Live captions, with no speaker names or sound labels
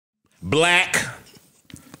Black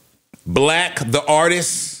the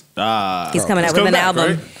artist. He's coming out with an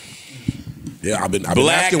album. Right? Yeah, I've been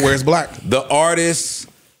asking where's Black. The artist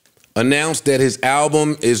announced that his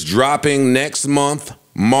album is dropping next month,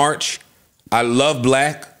 March. I love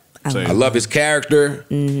Black. Same. I love his character,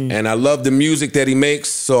 and I love the music that he makes,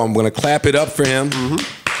 so I'm going to clap it up for him.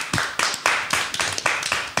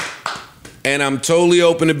 And I'm totally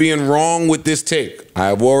open to being wrong with this take. I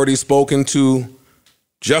have already spoken to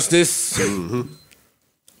Justice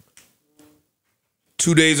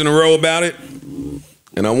 2 days in a row about it,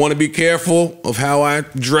 and I want to be careful of how I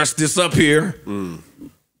dress this up here.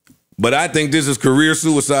 But I think this is career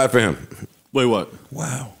suicide for him. Wait, what?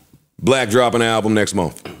 Wow. Black dropping an album next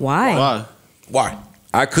month. Why? Why?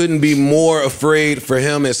 I couldn't be more afraid for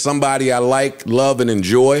him as somebody I like, love, and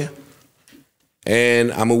enjoy.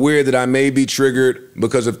 And I'm aware that I may be triggered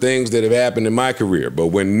because of things that have happened in my career. But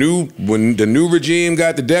when the new regime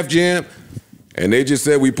got the Def Jam, and they just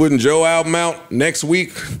said we putting Joe album out next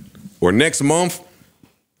week or next month,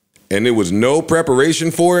 and there was no preparation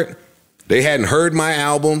for it, they hadn't heard my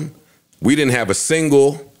album, we didn't have a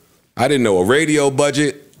single, I didn't know a radio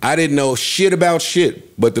budget, I didn't know shit about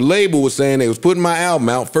shit, but the label was saying they was putting my album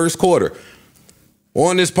out first quarter.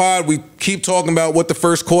 On this pod, we keep talking about what the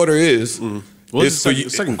first quarter is. Well, it's the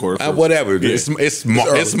second quarter. Whatever. Yeah. It's March.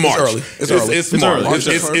 It's early. It's March.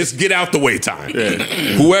 It's get out the way time. Yeah.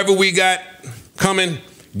 Whoever we got coming,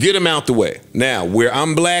 get them out the way. Now, where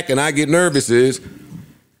I'm Black and I get nervous is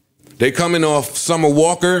they coming off Summer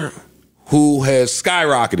Walker, who has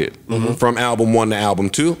skyrocketed from album 1 to album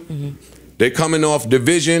 2. They coming off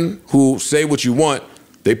Division, who, say what you want,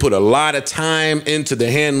 they put a lot of time into the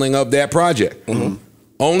handling of that project.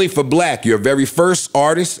 Only for Black, your very first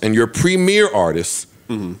artist and your premier artist.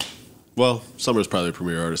 Well, Summer's probably the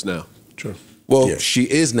premier artist now. True. Well, she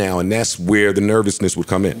is now, and that's where the nervousness would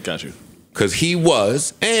come in. Got you. Because he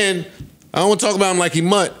was, and I don't want to talk about him like he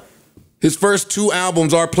mutt. His first 2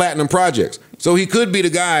 albums are platinum projects. So he could be the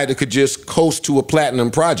guy that could just coast to a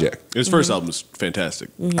platinum project. His first album is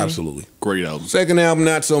fantastic. Absolutely. Great album. Second album,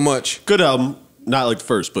 not so much. Good album. Not like the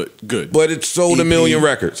first, but good. But it sold a million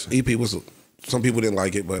records. EP was, some people didn't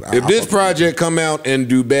like it, but if this project come out and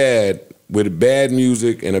do bad with bad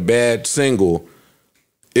music and a bad single,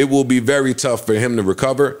 it will be very tough for him to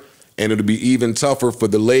recover, and it'll be even tougher for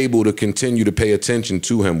the label to continue to pay attention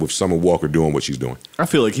to him with Summer Walker doing what she's doing. I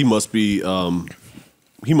feel like he must be,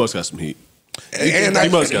 he must got some heat. And he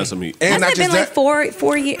must got some heat. And Hasn't it been like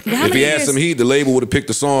 4 years? If he had some heat, the label would have picked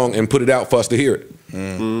the song and put it out for us to hear it.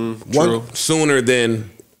 True. Sooner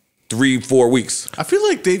than 3-4 weeks. I feel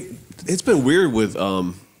like it's been weird with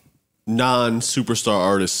non-superstar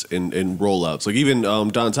artists and rollouts. Like even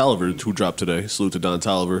Don Toliver, who dropped today, salute to Don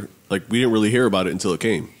Toliver, like we didn't really hear about it until it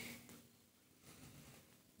came.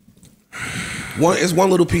 It's one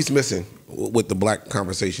little piece missing with the Black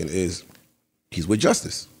conversation is he's with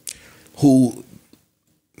Justice. Who?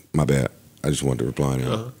 My bad. I just wanted to reply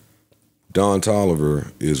now. Don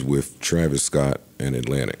Toliver is with Travis Scott and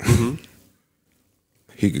Atlantic.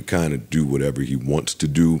 He could kind of do whatever he wants to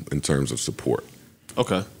do in terms of support.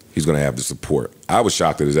 Okay. He's going to have the support. I was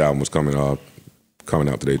shocked that his album was coming out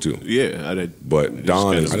today too. Yeah, I did. But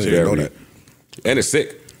Don is didn't know that. And it's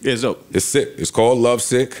sick. Yeah, it's dope. It's sick. It's called Love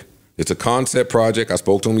Sick. It's a concept project. I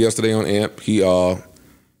spoke to him yesterday on AMP.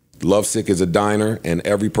 Love Sick is a diner, and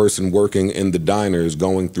every person working in the diner is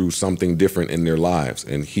going through something different in their lives,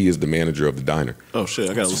 and he is the manager of the diner. Oh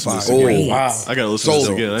shit! I gotta listen to this Oh, again. wow. I gotta listen to this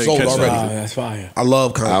again. I didn't catch already. that. That's fire. I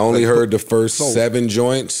love. I only heard the first 7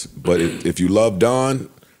 joints, but if you love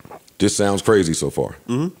Don, this sounds crazy so far.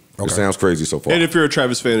 It sounds crazy so far. And if you're a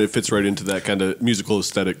Travis fan, it fits right into that kind of musical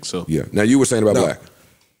aesthetic. So yeah. Now you were saying about Black.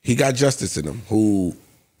 He got Justice in him, who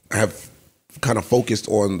have kind of focused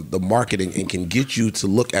on the marketing and can get you to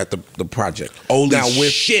look at the project.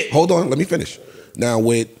 Shit. Hold on, let me finish. Now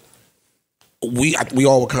with we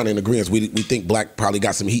all were kind of in agreement. We think Black probably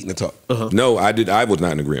got some heat in the tub. No, I did. I was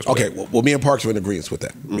not in agreement. Okay, well, me and Parks were in agreement with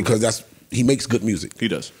that because he makes good music. he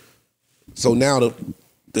does. So now the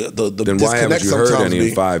Then why haven't you heard any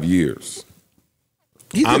in 5 years?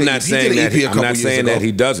 I'm not saying that. I'm not saying that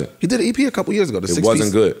he doesn't. He did an EP a couple years ago. It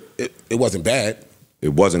wasn't good. It wasn't bad.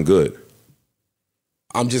 It wasn't good.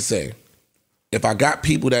 I'm just saying, if I got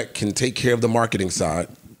people that can take care of the marketing side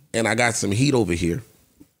and I got some heat over here,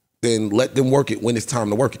 then let them work it when it's time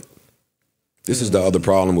to work it. This is the other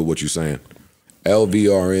problem with what you're saying.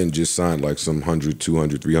 LVRN just signed like some $100,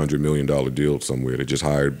 $200, $300 million deal somewhere. They just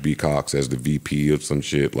hired B. Cox as the VP of some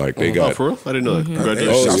shit. Like they got. Oh, for real? I didn't know that.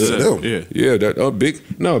 Shouts to them. Yeah. Yeah,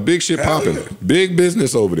 that big shit popping. Yeah. Big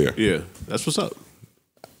business over there. Yeah. That's what's up.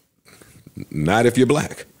 Not if you're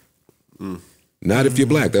Black. Not if you're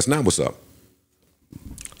black. That's not what's up.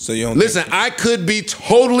 So you don't listen. I could be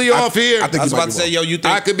totally off here. I was about to say, yo, you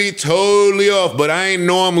think I could be totally off, but I ain't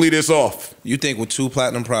normally this off. You think with 2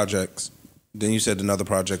 platinum projects, then you said another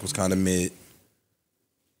project was kind of mid.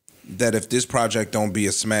 That if this project don't be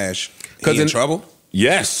a smash, he in trouble?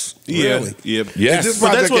 Yes. Really? Yeah. Yes. If this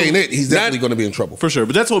project ain't it, he's definitely going to be in trouble. For sure.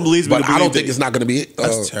 But that's what leads me to But believe I don't think it's not going to be it.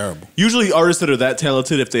 That's terrible. Usually artists that are that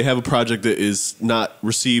talented, if they have a project that is not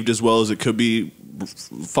received as well as it could be,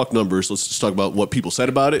 fuck numbers. Let's just talk about what people said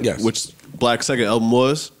about it, Yes. which Black's second album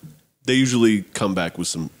was. They usually come back with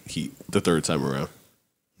some heat the third time around.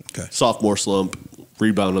 Okay. Sophomore slump,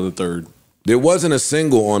 rebound on the third. There wasn't a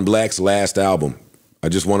single on Black's last album. I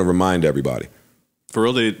just want to remind everybody. For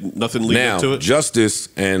real, nothing leading Now, up to it? Justice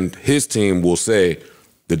and his team will say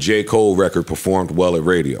the J. Cole record performed well at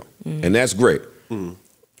radio. And that's great.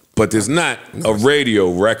 But there's not a radio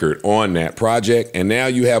record on that project. And now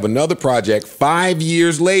you have another project 5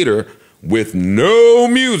 years later with no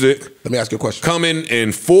music. Let me ask you a question. Coming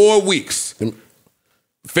in 4 weeks.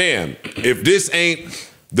 Fam, if this ain't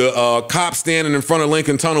the cops standing in front of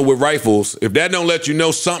Lincoln Tunnel with rifles, if that don't let you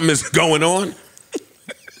know something is going on,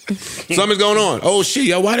 something's going on. Oh shit,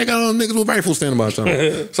 yo, why they got all niggas with rifles standing by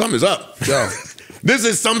something? Something is up. Yo, this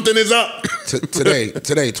is something is up. Today,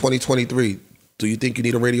 2023, do you think you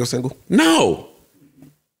need a radio single? No.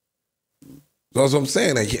 That's what I'm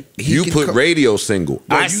saying. Like, You put radio single.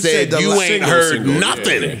 No, I you said said you the ain't single, heard single.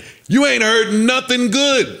 nothing. Yeah. You ain't heard nothing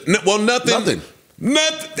good. Well, nothing. Nothing.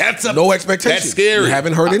 Nothing. That's a No expectation. That's scary. You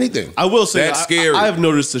haven't heard anything. I will say That's scary. I've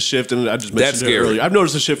noticed a shift, and I just mentioned That's it scary. earlier. I've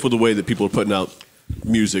noticed a shift with the way that people are putting out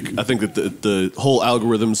music. I think that the whole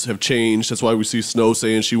algorithms have changed. That's why we see Snow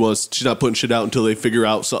saying she's not putting shit out until they figure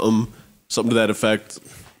out something to that effect.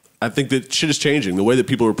 I think that shit is changing. The way that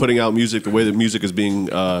people are putting out music, the way that music is being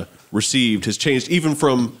received has changed even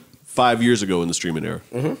from 5 years ago in the streaming era.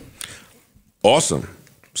 Awesome.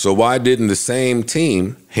 So why didn't the same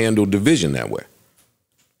team handle Division that way?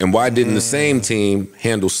 And why didn't the same team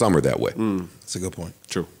handle Summer that way? That's a good point.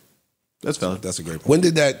 True. That's valid. That's a great point. When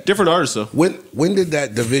did that Different artists, though. when did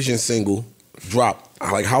that Division single drop?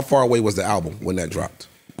 Like, how far away was the album when that dropped?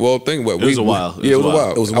 Well, think what It was a while. Yeah, it was a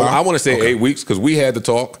while. It was a while? I want to say Okay. 8 weeks because we had to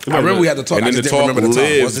talk. I remember we had to talk. And I then just the didn't talk remember the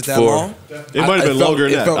time. lived Was it that for. long? It might have been longer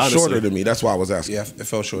than that, It felt honestly. shorter to me. That's why I was asking. Yeah, it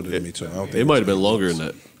felt shorter than me too. I don't think It might have been longer than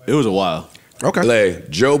that. It was a while. Okay. Lay,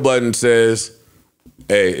 Joe Budden says,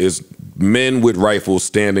 "Hey, it's men with rifles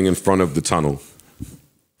standing in front of the tunnel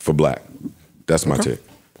for Black." That's my take.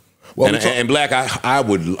 Well, and Black,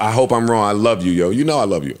 I hope I'm wrong. I love you, yo. You know I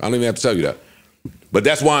love you. I don't even have to tell you that. But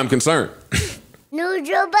that's why I'm concerned. New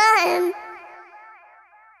Joe Budden.